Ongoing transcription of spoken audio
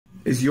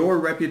Is your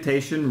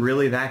reputation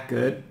really that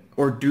good,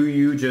 or do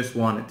you just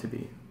want it to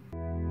be?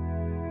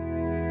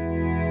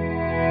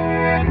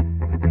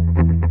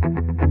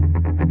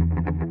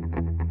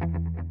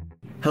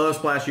 Hello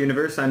Splash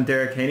Universe, I'm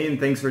Derek Haney and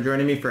thanks for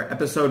joining me for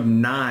episode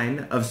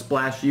 9 of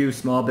SplashU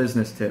Small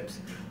Business Tips.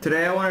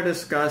 Today I want to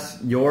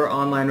discuss your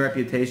online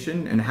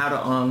reputation and how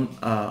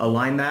to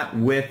align that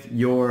with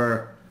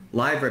your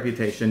live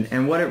reputation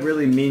and what it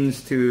really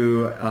means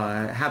to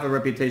have a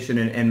reputation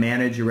and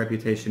manage your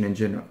reputation in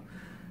general.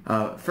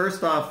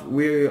 First off,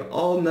 we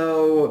all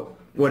know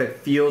what it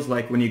feels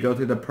like when you go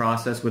through the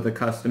process with a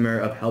customer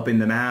of helping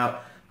them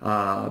out,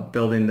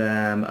 building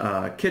them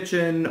a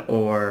kitchen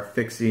or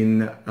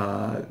fixing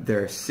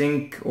their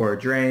sink or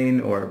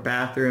drain or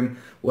bathroom,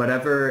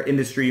 whatever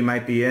industry you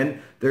might be in.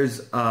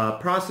 There's a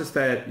process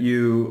that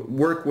you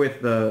work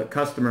with the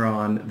customer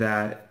on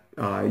that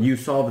you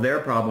solve their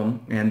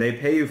problem and they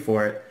pay you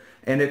for it.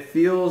 And it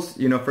feels,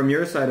 from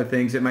your side of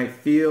things, it might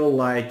feel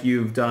like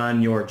you've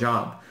done your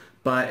job.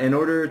 But in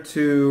order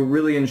to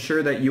really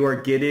ensure that you are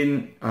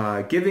giving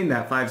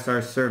that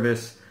 5-star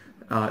service,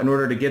 in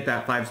order to get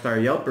that 5-star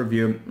Yelp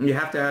review, you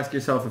have to ask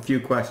yourself a few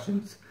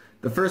questions.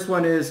 The first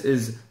one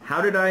is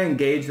how did I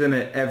engage them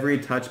at every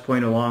touch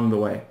point along the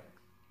way?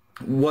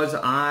 Was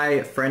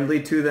I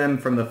friendly to them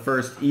from the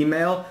first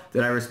email?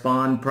 Did I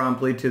respond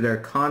promptly to their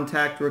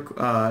contact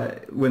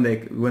when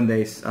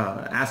they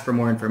asked for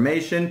more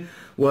information?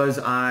 Was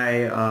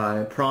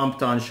I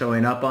prompt on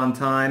showing up on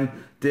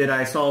time? Did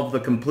I solve the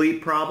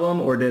complete problem,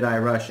 or did I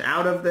rush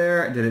out of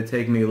there? Did it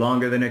take me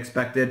longer than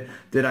expected?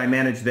 Did I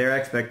manage their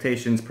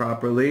expectations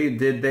properly?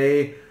 Did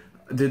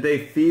they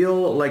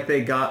feel like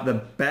they got the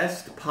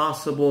best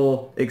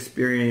possible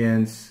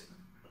experience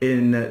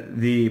in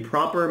the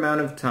proper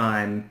amount of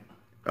time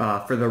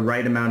for the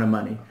right amount of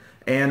money?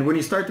 And when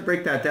you start to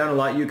break that down a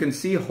lot, you can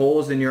see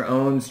holes in your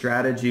own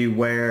strategy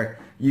where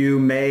you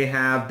may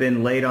have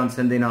been late on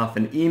sending off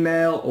an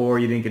email, or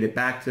you didn't get it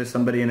back to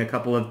somebody in a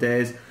couple of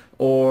days,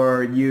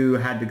 or you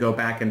had to go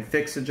back and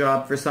fix a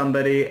job for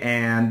somebody,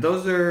 and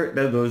those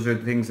are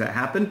things that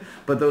happen,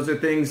 but those are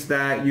things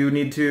that you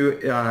need to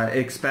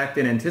expect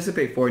and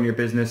anticipate for in your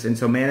business. And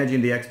so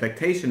managing the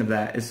expectation of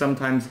that is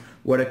sometimes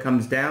what it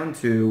comes down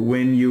to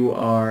when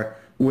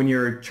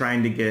you're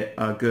trying to get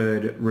a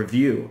good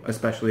review,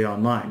 especially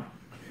online.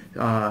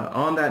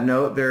 On that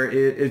note,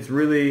 it's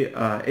really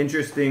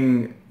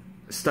interesting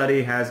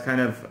study has kind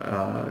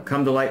of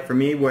come to light for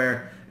me,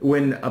 where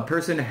when a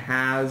person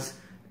has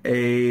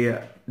a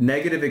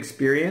negative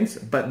experience,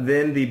 but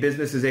then the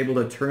business is able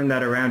to turn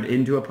that around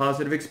into a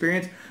positive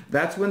experience,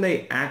 that's when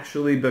they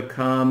actually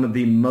become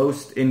the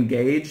most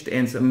engaged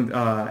and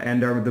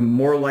are the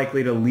more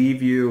likely to leave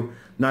you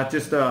not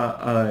just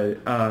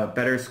a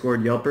better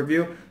scored Yelp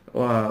review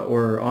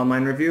or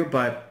online review,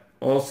 but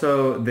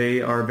also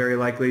they are very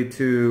likely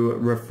to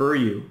refer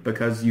you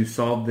because you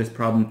solved this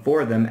problem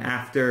for them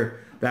after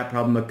that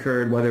problem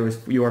occurred, whether it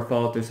was your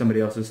fault or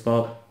somebody else's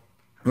fault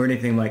or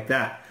anything like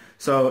that.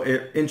 So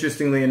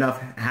interestingly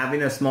enough,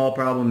 having a small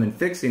problem and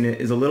fixing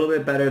it is a little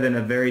bit better than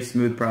a very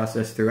smooth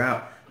process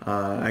throughout.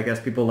 I guess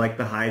people like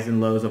the highs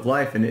and lows of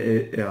life, and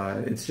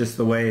it's just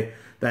the way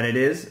that it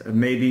is.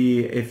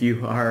 Maybe if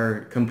you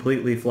are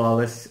completely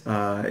flawless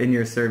in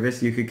your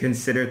service, you could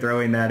consider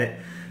throwing that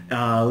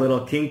a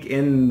little kink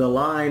in the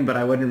line, but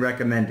I wouldn't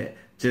recommend it.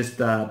 Just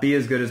be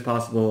as good as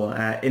possible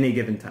at any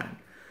given time.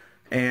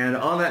 And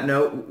on that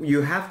note,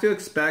 you have to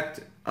expect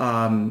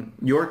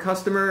your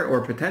customer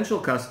or potential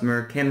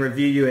customer can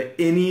review you at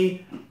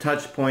any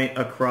touch point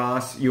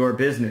across your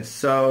business.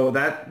 So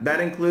that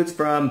includes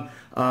from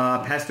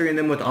pestering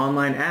them with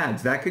online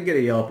ads. That could get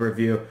a Yelp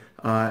review.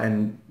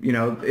 And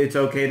it's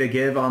okay to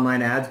give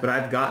online ads, but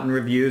I've gotten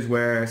reviews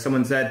where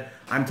someone said,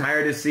 I'm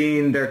tired of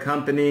seeing their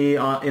company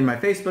in my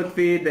Facebook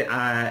feed,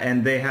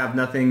 and they have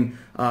nothing,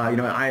 I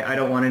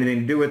don't want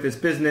anything to do with this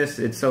business.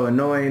 It's so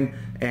annoying.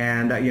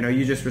 And,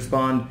 you just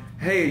respond,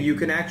 hey, you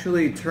can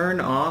actually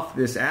turn off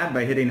this ad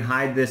by hitting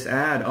hide this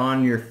ad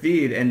on your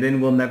feed, and then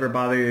we'll never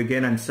bother you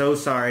again. I'm so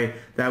sorry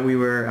that we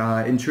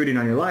were intruding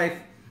on your life,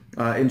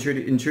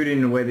 intruding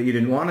in a way that you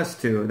didn't want us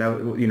to.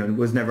 That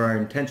was never our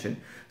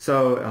intention.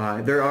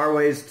 So there are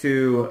ways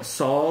to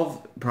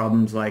solve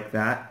problems like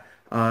that.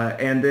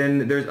 And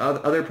then there's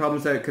other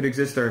problems that could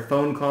exist. There are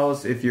phone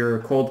calls if you're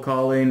cold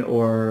calling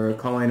or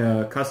calling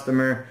a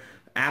customer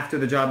after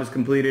the job is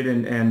completed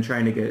and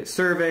trying to get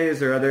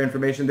surveys or other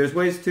information. There's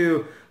ways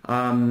to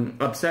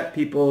upset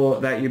people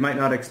that you might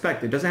not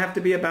expect. It doesn't have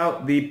to be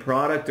about the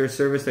product or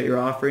service that you're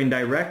offering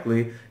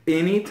directly.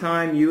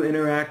 Anytime you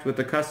interact with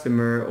the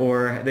customer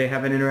or they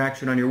have an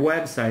interaction on your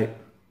website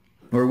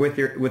or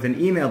with an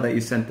email that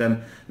you sent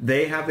them,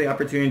 they have the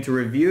opportunity to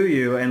review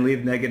you and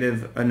leave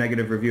a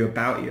negative review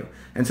about you.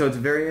 And so it's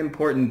very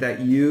important that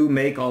you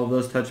make all of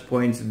those touch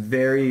points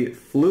very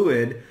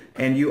fluid,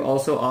 and you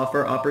also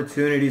offer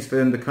opportunities for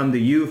them to come to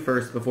you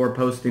first before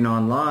posting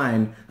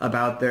online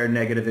about their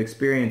negative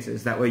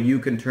experiences. That way you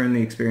can turn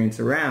the experience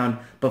around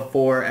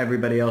before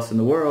everybody else in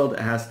the world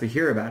has to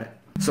hear about it.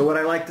 So what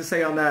I like to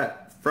say on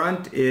that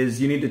front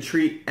is you need to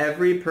treat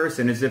every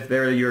person as if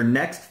they're your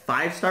next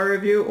 5-star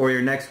review or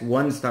your next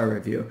 1-star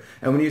review.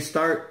 And when you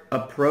start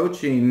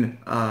approaching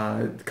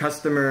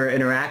customer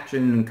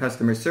interaction and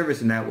customer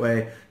service in that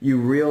way, you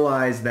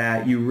realize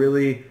that you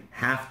really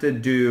have to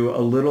do a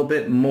little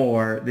bit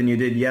more than you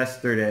did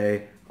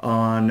yesterday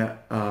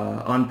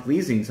on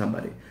pleasing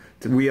somebody.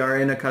 We are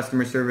in a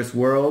customer service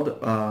world,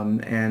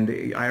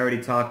 and I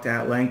already talked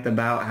at length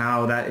about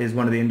how that is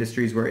one of the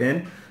industries we're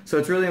in. So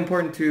it's really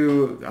important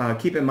to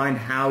keep in mind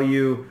how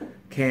you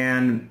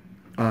can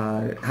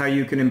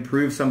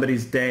improve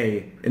somebody's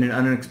day in an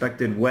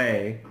unexpected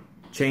way,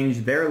 change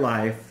their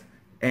life,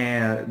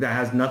 and that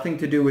has nothing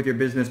to do with your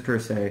business per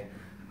se,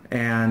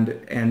 and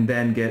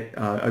then get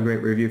a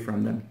great review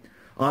from them.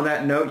 On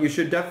that note, you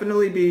should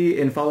definitely be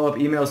in follow-up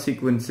email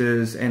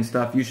sequences and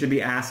stuff. You should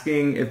be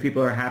asking if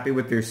people are happy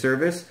with your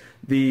service.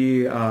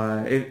 The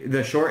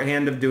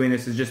shorthand of doing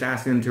this is just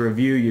asking them to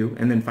review you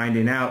and then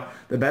finding out.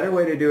 The better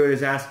way to do it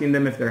is asking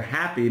them if they're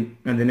happy,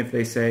 and then if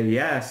they say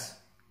yes,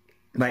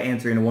 by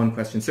answering a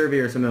 1-question survey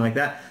or something like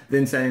that,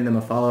 then sending them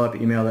a follow-up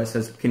email that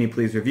says, can you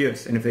please review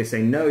us? And if they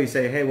say no, you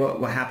say, hey,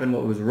 what happened,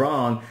 what was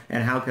wrong,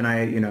 and how can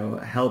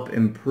I help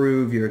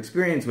improve your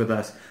experience with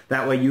us?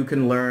 That way you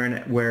can learn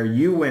where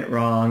you went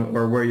wrong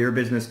or where your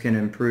business can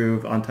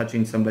improve on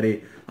touching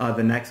somebody,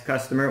 the next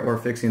customer, or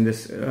fixing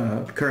this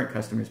current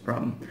customer's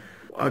problem.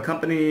 A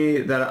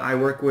company that I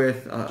work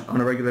with on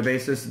a regular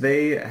basis,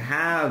 they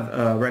have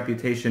a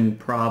reputation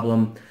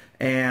problem.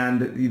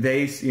 And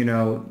they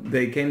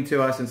came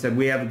to us and said,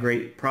 we have a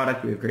great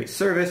product, we have great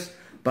service,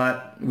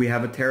 but we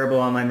have a terrible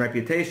online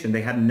reputation.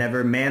 They had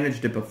never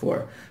managed it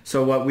before.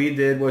 So what we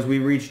did was we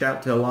reached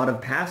out to a lot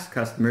of past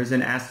customers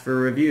and asked for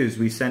reviews.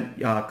 We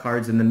sent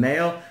cards in the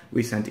mail,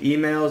 we sent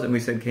emails, and we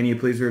said, can you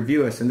please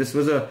review us? And this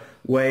was a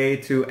way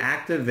to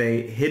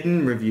activate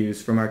hidden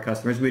reviews from our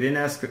customers. We didn't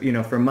ask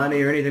for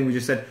money or anything. We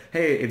just said,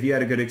 hey, if you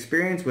had a good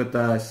experience with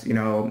us,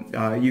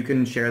 you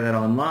can share that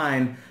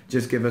online.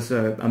 Just give us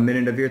a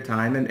minute of your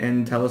time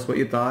and tell us what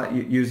you thought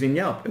using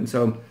Yelp. And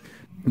so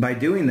by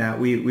doing that,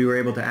 we were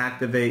able to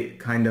activate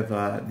kind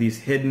of these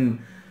hidden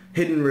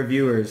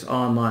reviewers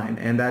online.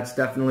 And that's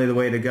definitely the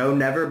way to go.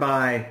 Never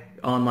buy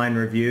online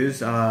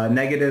reviews,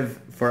 negative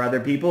for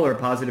other people or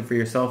positive for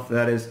yourself.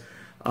 That is,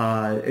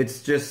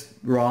 it's just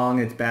wrong.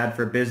 It's bad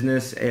for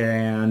business,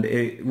 and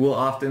it will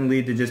often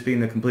lead to just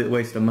being a complete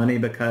waste of money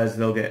because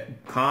they'll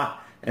get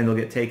caught and they'll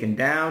get taken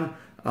down.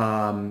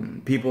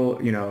 People,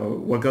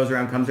 what goes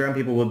around comes around.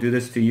 People will do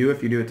this to you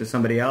if you do it to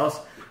somebody else.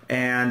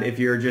 And if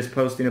you're just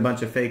posting a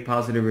bunch of fake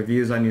positive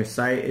reviews on your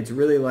site, it's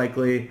really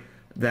likely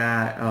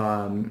that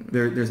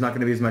there's not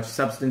going to be as much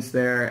substance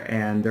there,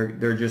 and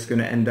they're just going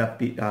to end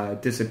up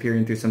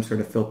disappearing through some sort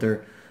of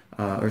filter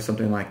or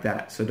something like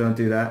that. So don't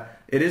do that.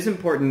 It is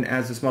important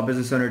as a small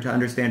business owner to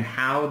understand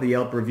how the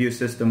Yelp review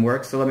system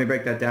works. So let me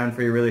break that down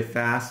for you really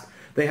fast.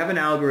 They have an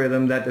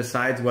algorithm that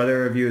decides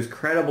whether a review is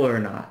credible or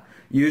not.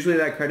 Usually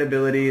that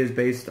credibility is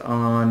based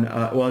on,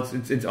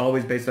 it's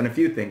always based on a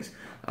few things.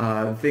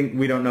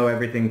 We don't know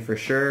everything for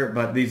sure,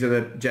 but these are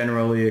the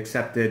generally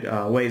accepted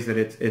ways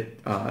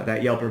that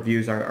that Yelp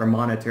reviews are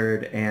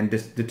monitored and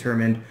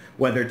determined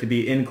whether to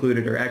be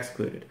included or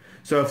excluded.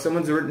 So if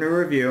someone's written a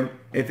review,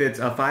 if it's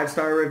a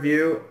 5-star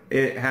review,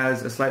 it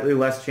has a slightly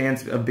less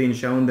chance of being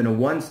shown than a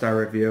 1-star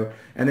review.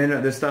 And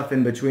then the stuff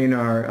in between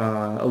are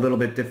a little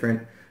bit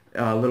different,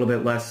 a little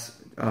bit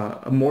less,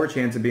 more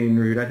chance of being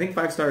reviewed. I think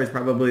 5-star is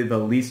probably the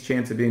least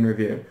chance of being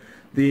reviewed.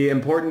 The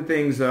important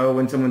things, though,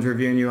 when someone's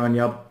reviewing you on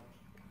Yelp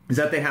is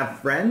that they have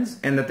friends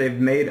and that they've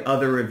made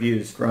other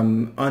reviews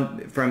from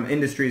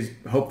industries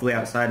hopefully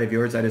outside of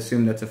yours. I'd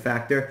assume that's a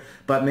factor.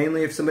 But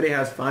mainly if somebody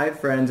has 5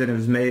 friends and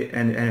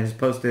has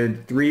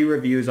posted 3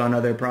 reviews on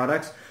other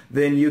products,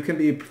 then you can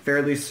be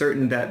fairly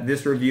certain that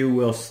this review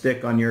will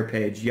stick on your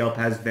page. Yelp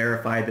has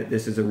verified that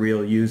this is a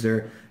real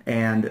user,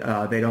 and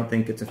they don't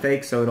think it's a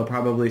fake, so it'll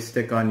probably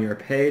stick on your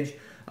page.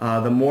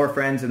 The more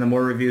friends and the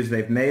more reviews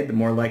they've made, the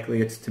more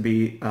likely it's to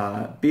be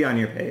on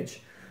your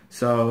page.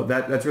 So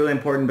that's really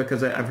important,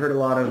 because I've heard a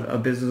lot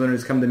of business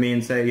owners come to me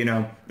and say,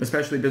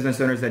 especially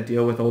business owners that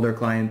deal with older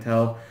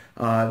clientele,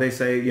 they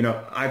say,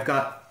 I've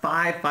got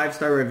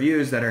 5-star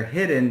reviews that are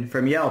hidden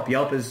from Yelp.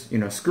 Yelp is,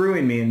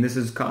 screwing me, and this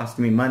is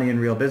costing me money in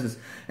real business.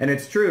 And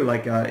it's true.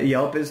 Like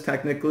Yelp is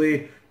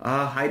technically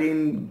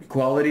hiding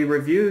quality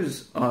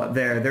reviews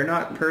there. They're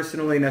not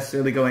personally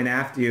necessarily going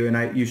after you,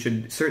 and you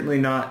should certainly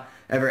not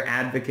ever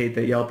advocate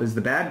that Yelp is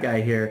the bad guy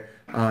here.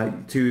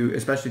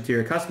 Especially to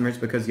your customers,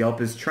 because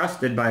Yelp is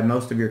trusted by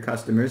most of your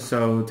customers.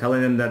 So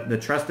telling them that the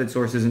trusted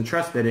source isn't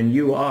trusted and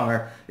you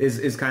are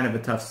is kind of a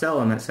tough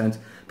sell in that sense.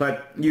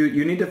 But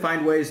you need to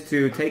find ways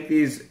to take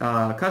these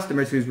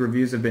customers whose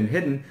reviews have been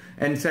hidden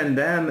and send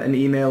them an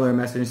email or a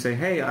message and say,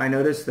 hey, I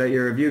noticed that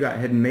your review got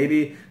hidden.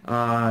 Maybe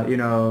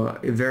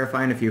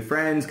verifying a few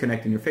friends,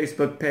 connecting your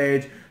Facebook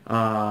page,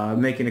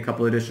 making a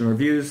couple additional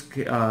reviews,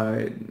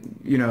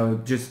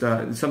 just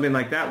something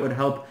like that would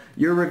help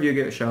your review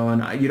get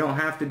shown. You don't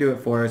have to do it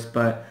for us,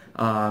 but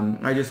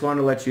I just want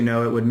to let you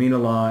know it would mean a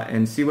lot,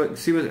 and see what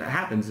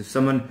happens if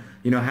someone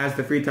has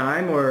the free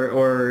time,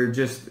 or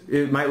just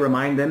it might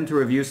remind them to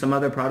review some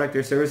other product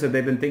or service that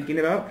they've been thinking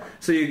about.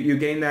 So you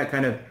gain that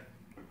kind of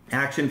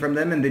action from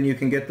them, and then you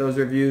can get those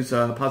reviews,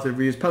 positive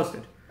reviews,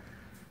 posted.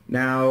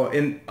 Now,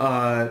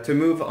 to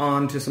move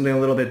on to something a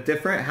little bit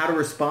different, how to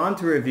respond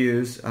to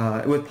reviews.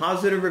 With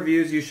positive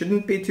reviews, you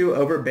shouldn't be too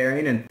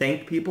overbearing and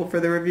thank people for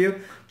the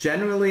review.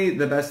 Generally,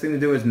 the best thing to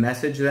do is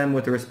message them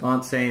with a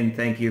response saying,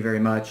 "Thank you very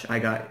much.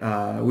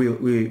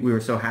 We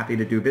were so happy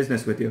to do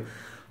business with you."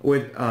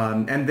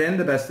 And then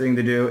the best thing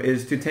to do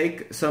is to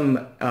take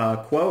some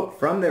quote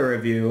from their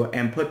review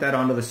and put that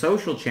onto the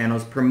social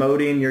channels,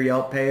 promoting your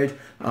Yelp page,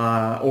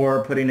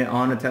 or putting it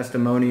on a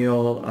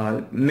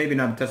testimonial, maybe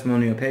not a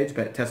testimonial page,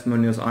 but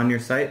testimonials on your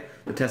site.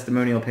 The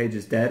testimonial page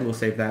is dead. We'll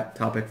save that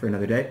topic for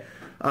another day.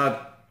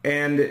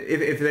 And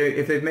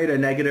if they've made a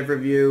negative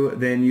review,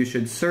 then you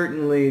should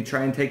certainly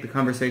try and take the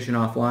conversation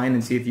offline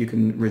and see if you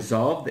can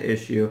resolve the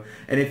issue.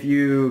 And if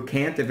you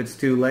can't, if it's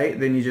too late,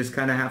 then you just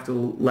kind of have to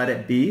let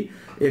it be.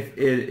 If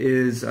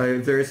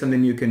there is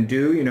something you can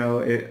do,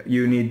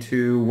 you need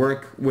to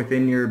work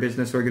within your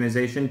business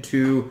organization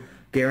to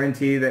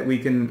guarantee that we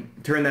can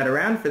turn that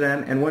around for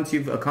them. And once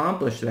you've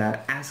accomplished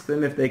that, ask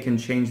them if they can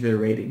change their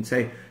rating.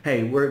 Say,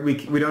 "Hey,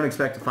 we don't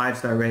expect a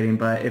 5-star rating,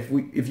 but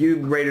if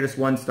you rated us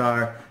 1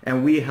 star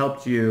and we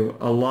helped you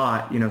a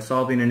lot,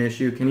 solving an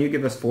issue, can you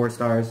give us 4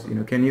 stars?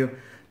 Can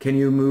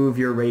you move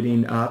your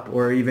rating up,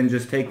 or even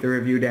just take the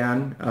review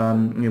down?"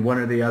 One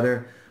or the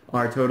other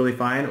are totally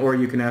fine. Or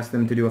you can ask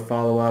them to do a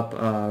follow-up,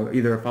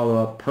 either a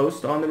follow-up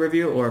post on the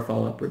review or a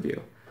follow-up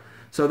review.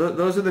 So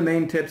those are the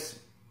main tips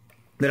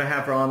that I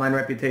have for online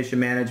reputation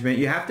management.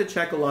 You have to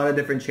check a lot of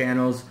different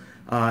channels,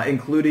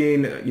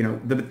 including,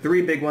 the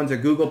 3 big ones are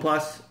Google+,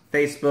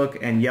 Facebook,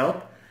 and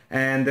Yelp.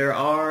 And there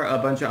are a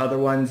bunch of other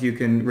ones. You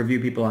can review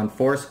people on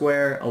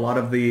Foursquare. A lot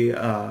of the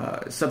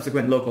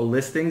subsequent local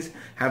listings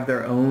have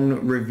their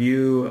own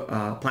review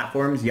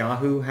platforms.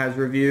 Yahoo has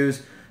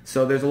reviews.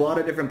 So there's a lot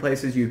of different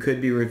places you could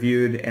be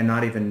reviewed and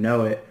not even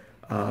know it.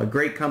 A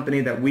great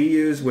company that we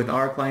use with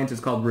our clients is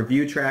called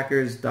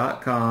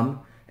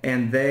reviewtrackers.com.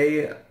 And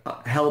they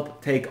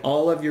help take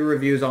all of your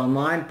reviews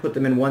online, put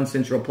them in one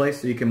central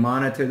place so you can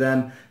monitor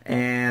them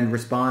and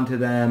respond to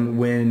them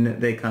when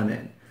they come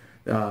in.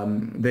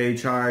 They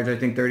charge, I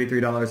think,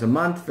 $33 a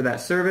month for that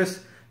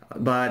service,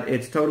 but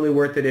it's totally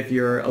worth it if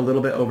you're a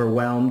little bit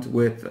overwhelmed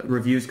with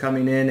reviews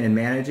coming in and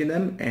managing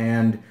them,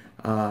 and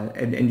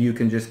you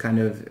can just kind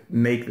of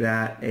make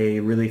that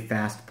a really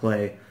fast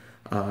play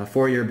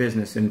for your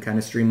business and kind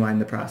of streamline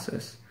the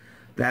process.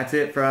 That's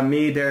it from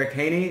me, Derek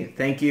Haney.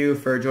 Thank you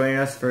for joining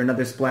us for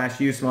another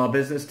SplashU Small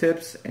Business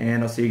Tips,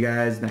 and I'll see you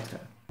guys next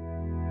time.